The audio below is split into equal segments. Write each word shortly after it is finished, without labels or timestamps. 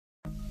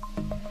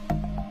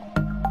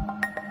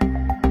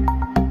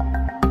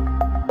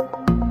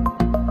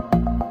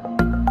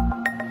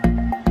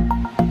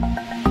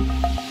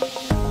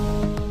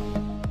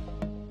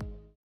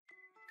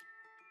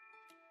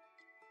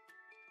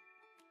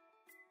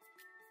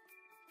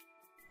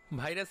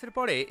ভাইরাসের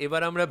পরে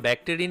এবার আমরা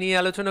ব্যাকটেরিয়া নিয়ে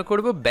আলোচনা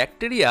করব।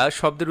 ব্যাকটেরিয়া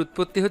শব্দের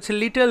উৎপত্তি হচ্ছে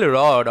লিটল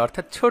রড,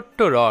 অর্থাৎ ছোট্ট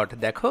রড।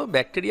 দেখো,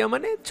 ব্যাকটেরিয়া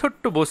মানে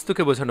ছোট্ট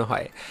বস্তুকে বোঝানো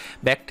হয়।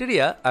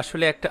 ব্যাকটেরিয়া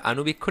আসলে একটা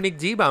আণুবীক্ষণিক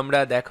জীব। আমরা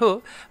দেখো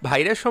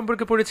ভাইরাস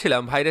সম্পর্কে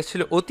পড়েছিলাম, ভাইরাস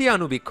ছিল অতি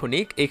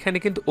আণুবীক্ষণিক। এখানে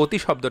কিন্তু অতি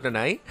শব্দটা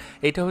নাই,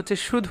 এটা হচ্ছে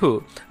শুধু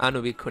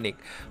আণুবীক্ষণিক।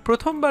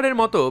 প্রথমবারের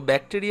মতো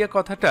ব্যাকটেরিয়া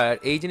কথাটার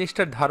এই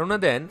জিনিসটার ধারণা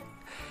দেন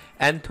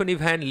অ্যান্থনি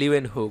ভ্যান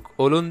লিউয়েনহুক,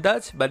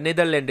 ওলন্দাজ বা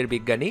নেদারল্যান্ডের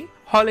বিজ্ঞানী।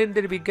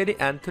 হল্যান্ডের বিজ্ঞানী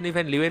অ্যান্থনি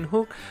ভ্যান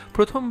লিউয়েনহুক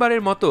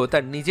প্রথমবারের মতো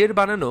তার নিজের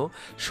বানানো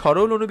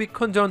সরল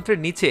অণুবীক্ষণ যন্ত্রের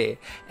নিচে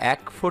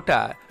এক ফোঁটা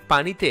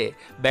পানিতে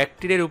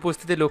ব্যাকটেরিয়ার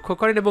উপস্থিতি লক্ষ্য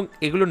করেন এবং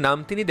এগুলোর নাম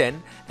তিনি দেন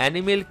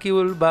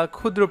অ্যানিমেলকিউল বা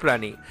ক্ষুদ্র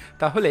প্রাণী।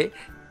 তাহলে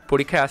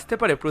পরীক্ষায় আসতে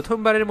পারে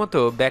প্রথমবারের মতো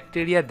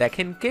ব্যাকটেরিয়া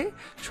দেখেন কে?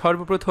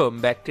 সর্বপ্রথম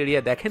ব্যাকটেরিয়া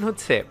দেখেন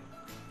হচ্ছে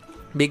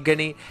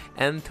বিজ্ঞানী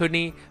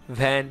অ্যান্থনি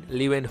ভ্যান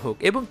লিউয়েনহুক,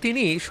 এবং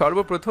তিনি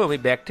সর্বপ্রথম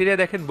এই ব্যাকটেরিয়া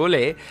দেখেন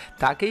বলে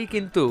তাকেই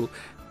কিন্তু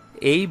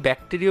এই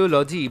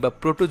ব্যাকটেরিওলজি বা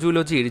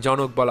প্রোটোজুলজির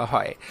জনক বলা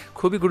হয়।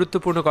 খুবই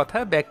গুরুত্বপূর্ণ কথা,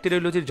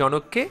 ব্যাকটেরিওলজির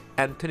জনককে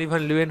অ্যান্থনি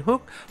ভ্যান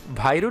লিউয়েনহুক।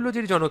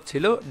 ভাইরোলজির জনক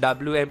ছিল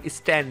WM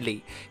স্ট্যানলি।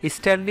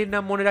 স্ট্যানলির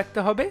নাম মনে রাখতে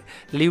হবে,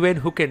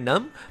 লিউয়েনহুকের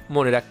নাম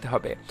মনে রাখতে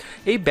হবে।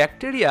 এই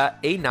ব্যাকটেরিয়া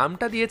এই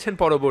নামটা দিয়েছেন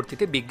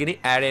পরবর্তীতে বিজ্ঞানী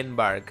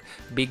অ্যারেনবার্গ।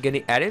 বিজ্ঞানী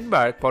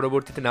অ্যারেনবার্গ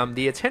পরবর্তীতে নাম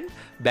দিয়েছেন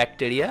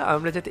ব্যাকটেরিয়া।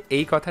 আমরা যাতে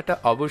এই কথাটা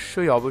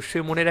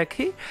অবশ্যই মনে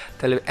রাখি,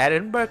 তাহলে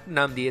অ্যারেনবার্গ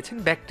নাম দিয়েছেন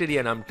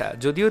ব্যাকটেরিয়া নামটা,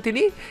 যদিও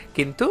তিনি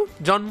কিন্তু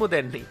জন্ম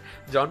দেননি।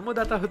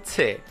 জন্মদাতা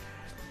হচ্ছে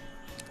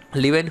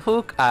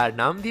লিউয়েনহুক, আর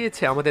নাম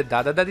দিয়েছে আমাদের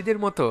দাদা দাদিদের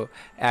মতো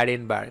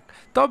অ্যারেনবার্গ।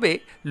 তবে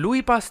লুই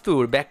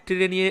পাস্তুর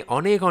ব্যাকটেরিয়া নিয়ে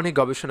অনেক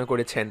গবেষণা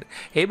করেছেন,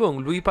 এবং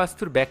লুই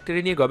পাস্তুর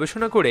ব্যাকটেরিয়া নিয়ে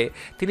গবেষণা করে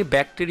তিনি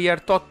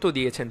ব্যাকটেরিয়ার তত্ত্ব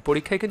দিয়েছেন।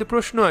 পরীক্ষায় কিন্তু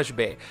প্রশ্ন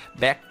আসবে,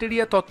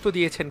 ব্যাকটেরিয়া তত্ত্ব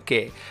দিয়েছেন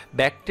কে?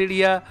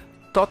 ব্যাকটেরিয়া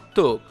তত্ত্ব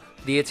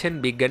দিয়েছেন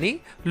বিজ্ঞানী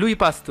লুই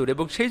পাস্তুর,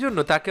 এবং সেই জন্য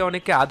তাকে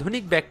অনেকে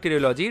আধুনিক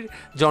ব্যাকটেরিওলজির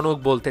জনক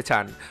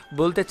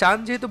বলতে চান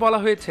যেহেতু বলা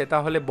হয়েছে,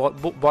 তাহলে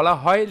বলা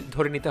হয়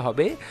ধরে নিতে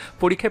হবে।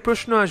 পরীক্ষায়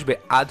প্রশ্ন আসবে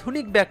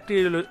আধুনিক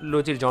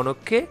ব্যাকটেরিওলজির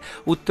জনককে,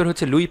 উত্তর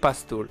হচ্ছে লুই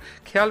পাস্তুর।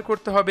 খেয়াল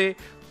করতে হবে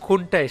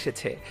কোনটা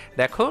এসেছে।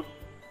 দেখো,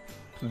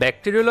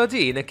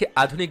 ব্যাকটেরিওলজি নাকি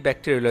আধুনিক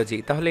ব্যাকটেরিওলজি,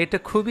 তাহলে এটা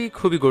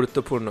খুবই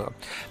গুরুত্বপূর্ণ।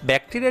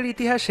 ব্যাকটেরিয়ার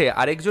ইতিহাসে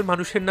আরেকজন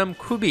মানুষের নাম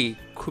খুবই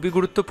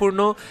গুরুত্বপূর্ণ,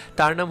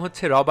 তার নাম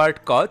হচ্ছে রবার্ট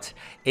কচ।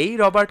 এই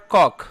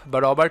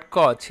রবার্ট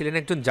কচ ছিলেন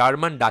একজন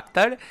জার্মান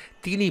ডাক্তার।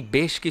 তিনি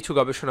বেশ কিছু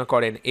গবেষণা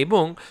করেন,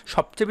 এবং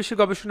সবচেয়ে বেশি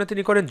গবেষণা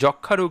তিনি করেন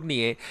যক্ষা রোগ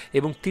নিয়ে,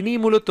 এবং তিনিই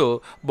মূলত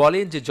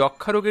বলেন যে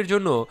যক্ষা রোগের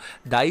জন্য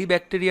দায়ী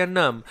ব্যাকটেরিয়ার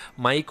নাম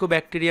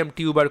মাইকোব্যাকটেরিয়াম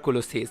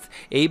টিউবারকুলোসিস।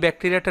 এই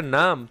ব্যাকটেরিয়াটার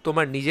নাম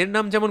তোমার নিজের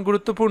নাম যেমন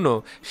গুরুত্বপূর্ণ,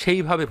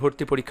 সেইভাবে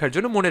ভর্তি পরীক্ষার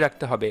জন্য মনে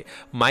রাখতে হবে।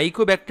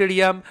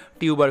 মাইকোব্যাকটেরিয়াম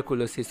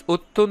টিউবারকুলোসিস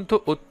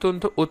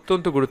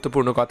অত্যন্ত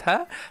গুরুত্বপূর্ণ কথা।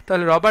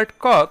 তাহলে রবার্ট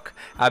কচ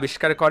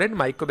আবিষ্কার করেন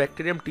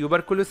মাইকোব্যাকটেরিয়াম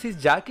টিউবারকুলোসিস,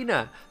 যা কিনা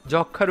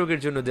যক্ষা রোগের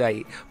জন্য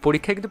দায়ী।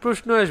 পরীক্ষায় কিন্তু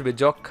প্রশ্ন আসবে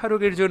যক্ষা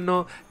রোগের জন্য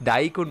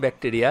দায়ী কোন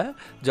ব্যাকটেরিয়া?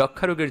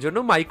 যক্ষা রোগের জন্য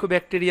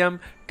মাইকোব্যাকটেরিয়াম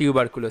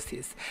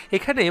টিউবারকুলোসিস।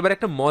 এখানে এবার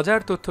একটা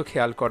মজার তথ্য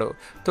খেয়াল করো।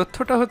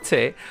 তথ্যটা হচ্ছে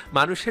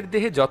মানুষের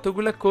দেহে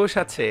যতগুলো কোষ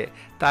আছে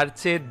তার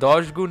চেয়ে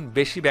 10 গুণ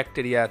বেশি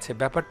ব্যাকটেরিয়া আছে।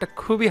 ব্যাপারটা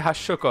খুবই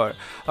হাস্যকর।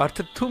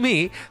 অর্থাৎ তুমি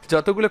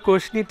যতগুলো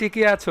কোষ নিয়ে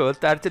টিকে আছো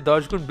তার চেয়ে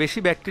 10 গুণ বেশি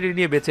ব্যাকটেরিয়া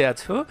নিয়ে বেঁচে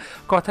আছো।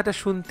 কথাটা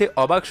শুনতে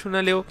অবাক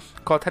শোনালেও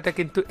কথাটা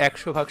কিন্তু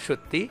 100%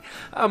 সত্যি।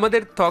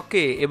 আমাদের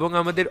ত্বকে এবং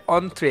আমাদের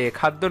অন্ত্রে,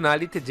 খাদ্য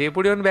নালীতে যে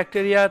পরিমাণ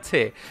ব্যাকটেরিয়া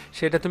আছে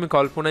সেটা তুমি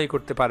কল্পনাই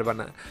করতে পারবে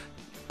না।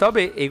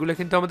 তবে এগুলো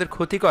কিন্তু আমাদের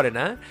ক্ষতি করে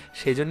না,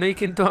 সেজন্যই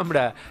কিন্তু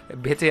আমরা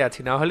বেঁচে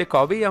আছি, না হলে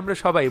কবেই আমরা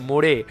সবাই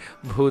মরে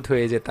ভূত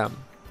হয়ে যেতাম।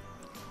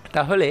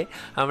 তাহলে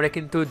আমরা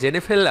কিন্তু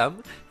জেনে ফেললাম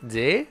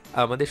যে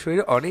আমাদের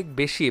শরীরে অনেক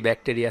বেশি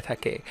ব্যাকটেরিয়া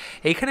থাকে।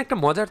 এইখানে একটা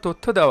মজার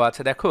তথ্য দেওয়া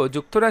আছে। দেখো,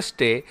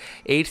 যুক্তরাষ্ট্রে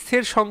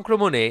এইডসের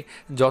সংক্রমণে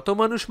যত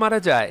মানুষ মারা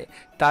যায়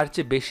তার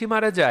চেয়ে বেশি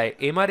মারা যায়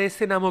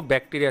MRSA নামক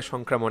ব্যাকটেরিয়া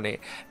সংক্রমণে।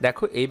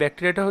 দেখো, এই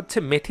ব্যাকটেরিয়াটা হচ্ছে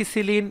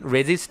মেথিসিলিন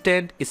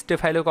রেজিস্ট্যান্ট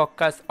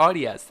স্টেফাইলোকক্কাস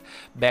অরিয়াস।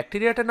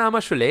 ব্যাকটেরিয়াটার নাম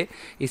আসলে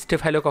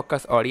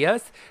স্টেফাইলোকক্কাস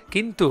অরিয়াস,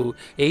 কিন্তু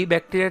এই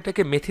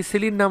ব্যাকটেরিয়াটাকে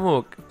মেথিসিলিন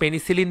নামক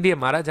পেনিসিলিন দিয়ে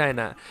মারা যায়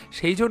না।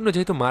 সেই জন্য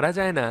যেহেতু মারা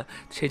যায় না,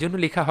 সেই জন্য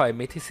লেখা হয়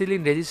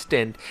মেথিসিলিন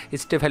রেজিস্ট্যান্ট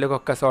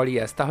স্টেফাইলোকক্কাস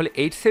অরিয়াস। তাহলে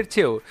এইডসের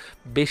চেয়েও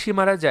বেশি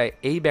মারা যায়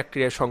এই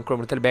ব্যাকটেরিয়ার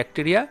সংক্রমণ। তাহলে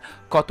ব্যাকটেরিয়া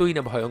কতই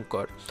না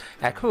ভয়ঙ্কর।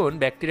 এখন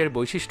ব্যাকটেরিয়ার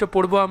বৈশিষ্ট্য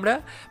পড়বো আমরা।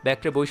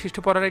 ব্যাকটেরিয়ার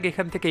বৈশিষ্ট্য পড়ার আগে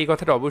এখান থেকে এই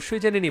কথাটা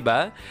অবশ্যই জেনে নিবা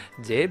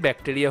যে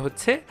ব্যাকটেরিয়া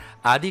হচ্ছে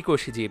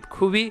আদিকোষী জীব।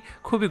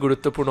 খুবই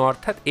গুরুত্বপূর্ণ।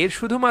 অর্থাৎ এর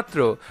শুধুমাত্র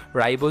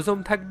রাইবোজোম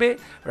থাকবে,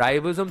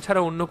 রাইবোজোম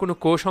ছাড়া অন্য কোনো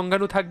কোষ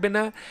অঙ্গাণু থাকবে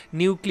না,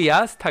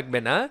 নিউক্লিয়াস থাকবে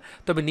না।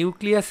 তবে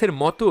নিউক্লিয়াসের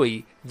মতোই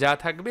যা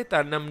থাকবে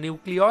তার নাম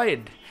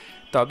নিউক্লিয়েড।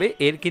 তবে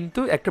এর কিন্তু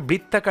একটা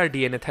বৃত্তাকার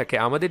ডিএনএ থাকে।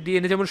 আমাদের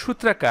ডিএনএ যেমন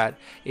সূত্রাকার,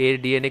 এর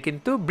ডিএনএ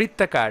কিন্তু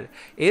বৃত্তাকার।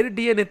 এর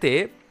ডিএনএতে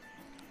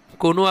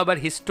কোনো আবার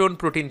হিস্টোন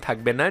প্রোটিন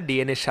থাকবে না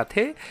ডিএনএর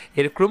সাথে।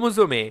 এর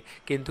ক্রোমোজোমে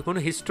কিন্তু কোনো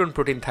হিস্টোন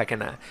প্রোটিন থাকে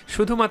না,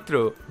 শুধুমাত্র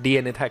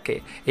ডিএনএ থাকে।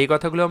 এই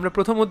কথাগুলো আমরা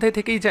প্রথম অধ্যায়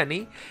থেকেই জানি।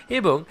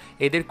 এবং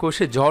এদের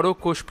কোষে জড়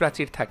কোষ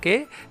প্রাচীর থাকে,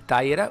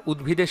 তাই এরা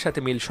উদ্ভিদের সাথে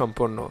মিল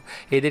সম্পন্ন।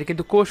 এদের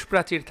কিন্তু কোষ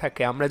প্রাচীর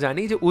থাকে। আমরা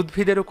জানি যে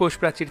উদ্ভিদেরও কোষ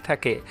প্রাচীর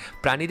থাকে,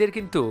 প্রাণীদের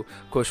কিন্তু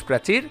কোষ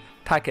প্রাচীর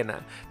থাকে না।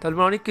 তাহলে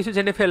আমরা অনেক কিছু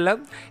জেনে ফেললাম।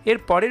 এর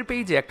পরের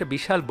পেজে একটা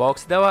বিশাল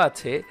বক্স দেওয়া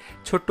আছে।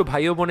 ছোট্ট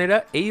ভাই ও বোনেরা,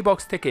 এই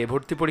বক্স থেকে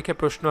ভর্তি পরীক্ষায়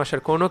প্রশ্ন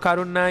আসার কোনো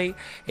কারণ নাই,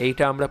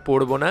 এইটা আমরা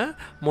পড়ব না,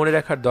 মনে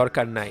রাখার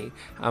দরকার নাই।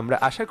 আমরা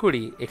আশা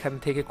করি এখান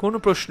থেকে কোনো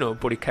প্রশ্ন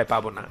পরীক্ষায়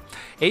পাবো না।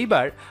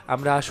 এইবার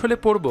আমরা আসলে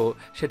পড়ব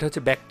সেটা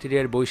হচ্ছে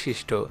ব্যাকটেরিয়ার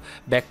বৈশিষ্ট্য।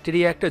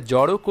 ব্যাকটেরিয়া একটা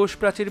জড় কোষ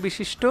প্রাচীর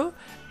বিশিষ্ট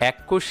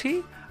এককোষী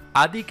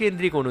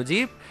আদিকেন্দ্রিক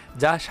অণুজীব,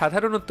 যা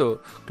সাধারণত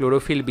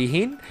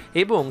ক্লোরোফিলবিহীন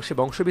এবং সে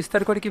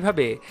বংশবিস্তার করে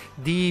কিভাবে?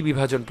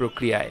 দ্বিবিভাজন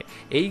প্রক্রিয়ায়।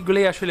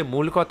 এইগুলোই আসলে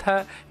মূল কথা,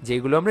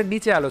 যেগুলো আমরা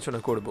নিচে আলোচনা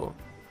করব।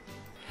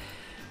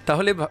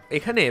 তাহলে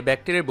এখানে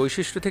ব্যাকটেরিয়ার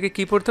বৈশিষ্ট্য থেকে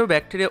কি পড়তে হবে?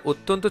 ব্যাকটেরিয়া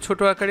অত্যন্ত ছোট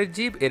আকারের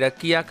জীব। এরা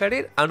কি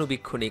আকারের?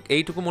 আণুবীক্ষণিক।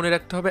 এইটুকু মনে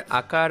রাখতে হবে।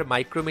 আকার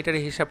মাইক্রোমিটারে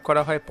হিসাব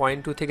করা হয়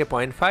 0.2 থেকে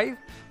 0.5।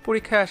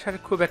 পরীক্ষায় আসার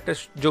খুব একটা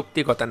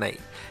যৌক্তিকতা নাই,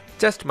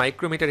 জাস্ট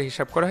মাইক্রোমিটারে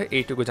হিসাব করা হয়,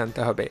 এইটুকু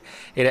জানতে হবে।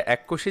 এরা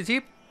এককোষী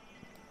জীব,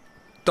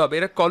 তবে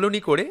এরা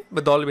কলোনি করে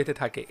বা দল বেঁধে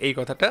থাকে, এই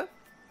কথাটা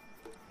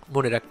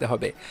মনে রাখতে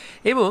হবে।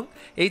 এবং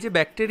এই যে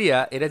ব্যাকটেরিয়া,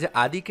 এরা যে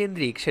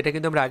আদিকেন্দ্রিক সেটা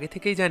কিন্তু আমরা আগে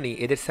থেকেই জানি।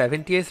 এদের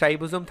 70S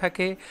রাইবোজোম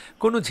থাকে,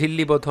 কোনো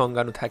ঝিল্লিবদ্ধ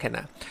অঙ্গাণু থাকে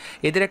না।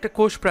 এদের একটা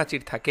কোষ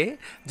প্রাচীর থাকে,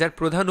 যার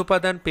প্রধান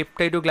উপাদান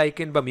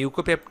পেপটাইডোগ্লাইকেন বা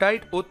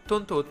মিউকোপেপটাইড।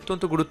 অত্যন্ত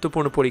অত্যন্ত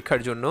গুরুত্বপূর্ণ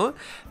পরীক্ষার জন্য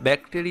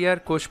ব্যাকটেরিয়ার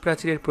কোষ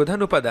প্রাচীরের প্রধান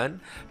উপাদান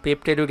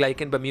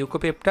পেপটাইডোগ্লাইকেন বা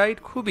মিউকোপেপটাইড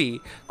খুবই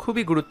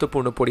খুবই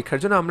গুরুত্বপূর্ণ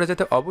পরীক্ষার জন্য, আমরা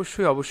যাতে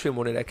অবশ্যই অবশ্যই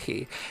মনে রাখি।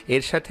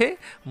 এর সাথে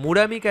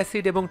মুরামিক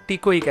অ্যাসিড এবং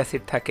টিকোইক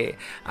অ্যাসিড থাকে।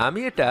 আমি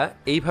এটা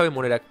এইভাবে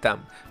মনে রাখতাম,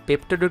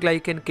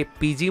 পেপটাইডোগ্লাইকেনকে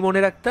পিজি মনে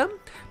রাখতাম,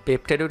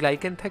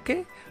 পেপটাইডোগ্লাইকেন থাকে,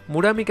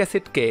 মুরামিক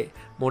অ্যাসিডকে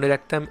মনে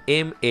রাখতাম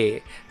MA।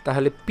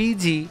 তাহলে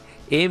পিজি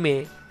MA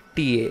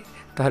টিএ,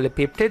 তাহলে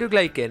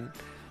পেপটাইডোগ্লাইকেন,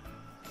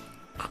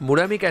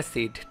 মুরামিক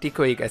অ্যাসিড,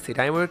 টিকোইক অ্যাসিড,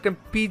 আমি মনে রাখতাম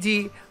পিজি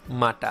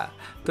মাটা।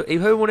 তো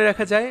এইভাবে মনে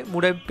রাখা যায়।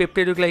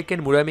 পেপটাইডোগ্লাইকেন,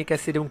 মুরামিক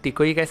অ্যাসিড এবং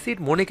টিকোইক অ্যাসিড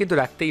মনে কিন্তু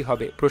রাখতেই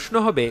হবে। প্রশ্ন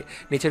হবে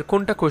নিচের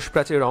কোনটা কোষ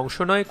প্রাচীরের অংশ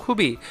নয়?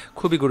 খুবই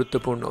খুবই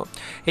গুরুত্বপূর্ণ।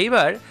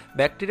 এইবার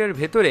ব্যাকটেরিয়ার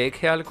ভেতরে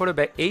খেয়াল করো,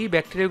 এই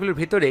ব্যাকটেরিয়াগুলোর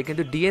ভেতরে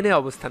কিন্তু ডিএনএ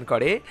অবস্থান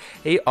করে।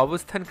 এই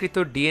অবস্থানকৃত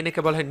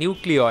ডিএনএকে বলা হয়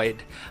নিউক্লিয়েড।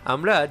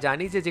 আমরা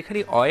জানি যে যেখানে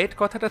অয়েড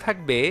কথাটা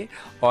থাকবে,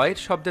 অয়েড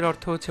শব্দের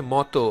অর্থ হচ্ছে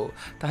মতো,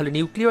 তাহলে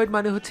নিউক্লিয়েড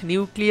মানে হচ্ছে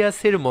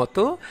নিউক্লিয়াসের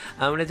মতো।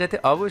 আমরা যাতে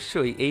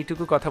অবশ্যই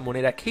এইটুকু কথা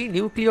মনে রাখি,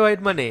 নিউক্লিয়েড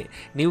মানে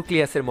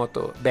নিউক্লিয়াসের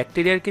মতো।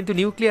 ব্যাকটেরিয়ার কিন্তু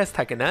নিউক্লিয়াস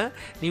থাকে না,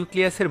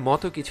 নিউক্লিয়াসের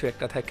মতো কিছু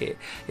একটা থাকে।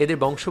 এদের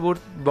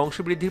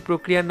বংশবৃদ্ধির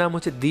প্রক্রিয়ার নাম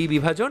হচ্ছে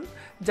দ্বিবিভাজন,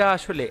 যা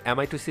আসলে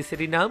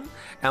অ্যামাইটোসিসেরই নাম।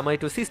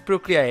 অ্যামাইটোসিস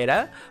প্রক্রিয়া এরা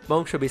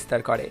বংশ বিস্তার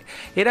করে।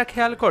 এরা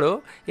খেয়াল করো,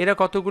 এরা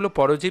কতগুলো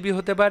পরজীবী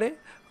হতে পারে,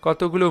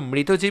 কতগুলো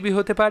মৃতজীবী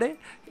হতে পারে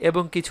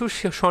এবং কিছু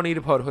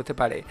স্বনির্ভর হতে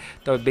পারে,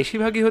 তবে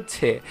বেশিরভাগই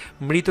হচ্ছে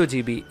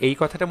মৃতজীবী। এই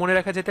কথাটা মনে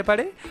রাখা যেতে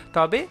পারে।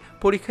 তবে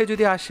পরীক্ষায়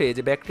যদি আসে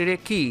যে ব্যাকটেরিয়া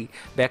কি,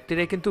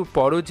 ব্যাকটেরিয়া কিন্তু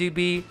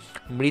পরজীবী,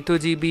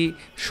 মৃতজীবী,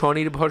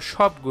 স্বনির্ভর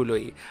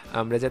সবগুলোই,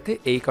 আমরা যাতে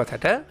এই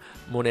কথাটা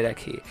মনে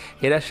রাখি।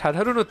 এরা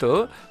সাধারণত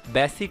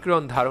বেসিক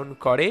রং ধারণ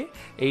করে।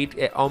 এই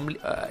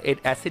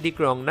অ্যাসিডিক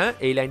রং না,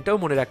 এই লাইনটাও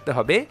মনে রাখতে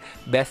হবে,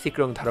 বেসিক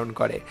রং ধারণ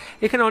করে।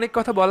 এখানে অনেক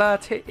কথা বলা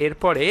আছে।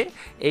 এরপরে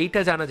এইটা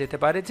জানা যেতে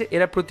পারে যে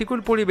এরা প্রতিকূল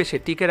পরিবেশে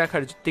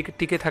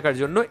টিকে থাকার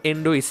জন্য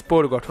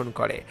এন্ডোস্পোর গঠন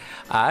করে।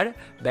 আর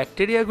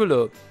ব্যাকটেরিয়াগুলো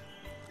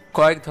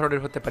কয়েক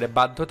ধরনের হতে পারে।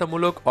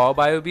 বাধ্যতামূলক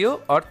অবায়বীয়,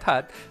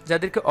 অর্থাৎ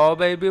যাদেরকে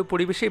অবায়বীয়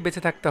পরিবেশেই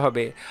বেঁচে থাকতে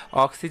হবে,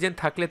 অক্সিজেন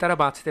থাকলে তারা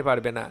বাঁচতে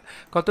পারবে না।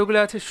 কতগুলো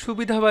আছে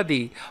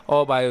সুবিধাবাদী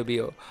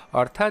অবায়বীয়,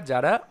 অর্থাৎ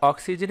যারা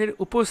অক্সিজেনের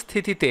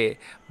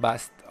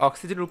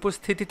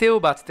উপস্থিতিতেও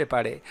বাঁচতে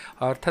পারে,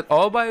 অর্থাৎ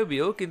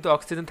অবায়বীয় কিন্তু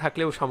অক্সিজেন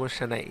থাকলেও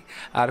সমস্যা নাই।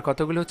 আর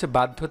কতগুলো হচ্ছে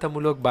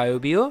বাধ্যতামূলক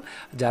বায়বীয়,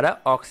 যারা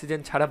অক্সিজেন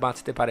ছাড়া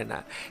বাঁচতে পারে না।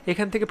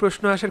 এখান থেকে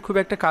প্রশ্ন আসার খুব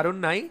একটা কারণ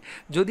নাই।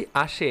 যদি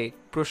আসে,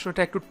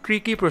 প্রশ্নটা একটু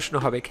ট্রিকি প্রশ্ন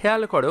হবে।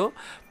 খেয়াল করো,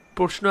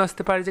 প্রশ্ন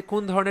আসতে পারে যে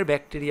কোন ধরনের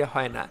ব্যাকটেরিয়া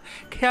হয় না।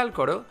 খেয়াল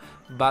করো,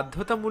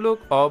 বাধ্যতামূলক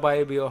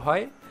অবায়বীয়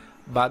হয়,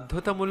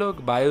 বাধ্যতামূলক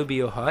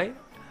বায়বীয় হয়,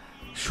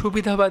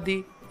 সুবিধাবাদী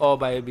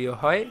অবায়বীয়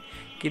হয়,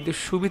 কিন্তু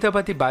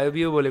সুবিধাবাদী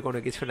বায়বীয় বলে কোনো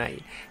কিছু নাই।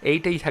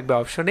 এইটাই থাকবে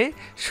অপশনে,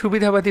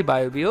 সুবিধাবাদী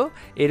বায়বীয়,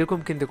 এরকম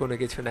কিন্তু কোনো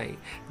কিছু নাই।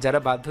 যারা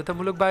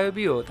বাধ্যতামূলক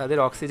বায়বীয় তাদের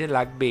অক্সিজেন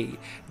লাগবেই,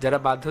 যারা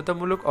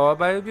বাধ্যতামূলক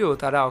অবায়বীয়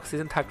তারা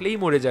অক্সিজেন থাকলেই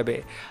মরে যাবে,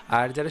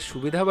 আর যারা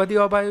সুবিধাবাদী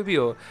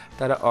অবায়বীয়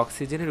তারা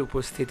অক্সিজেনের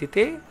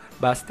উপস্থিতিতে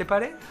বাঁচতে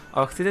পারে,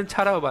 অক্সিজেন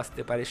ছাড়াও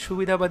বাঁচতে পারে।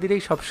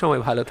 সুবিধাবাদীরাই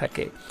সবসময় ভালো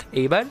থাকে।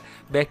 এইবার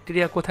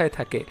ব্যাকটেরিয়া কোথায়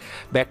থাকে?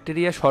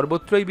 ব্যাকটেরিয়া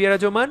সর্বত্রই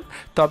বিরাজমান,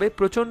 তবে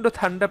প্রচণ্ড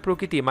ঠান্ডা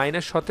প্রকৃতি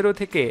 -17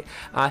 থেকে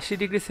 80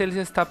 ডিগ্রি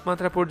সেলসিয়াস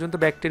তাপমাত্রা পর্যন্ত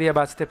ব্যাকটেরিয়া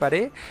বাঁচতে পারে।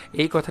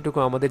 এই কথাটুকু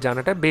আমাদের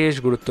জানাটা বেশ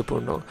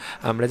গুরুত্বপূর্ণ,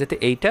 আমরা যাতে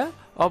এইটা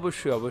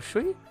অবশ্যই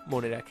অবশ্যই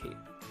মনে রাখি।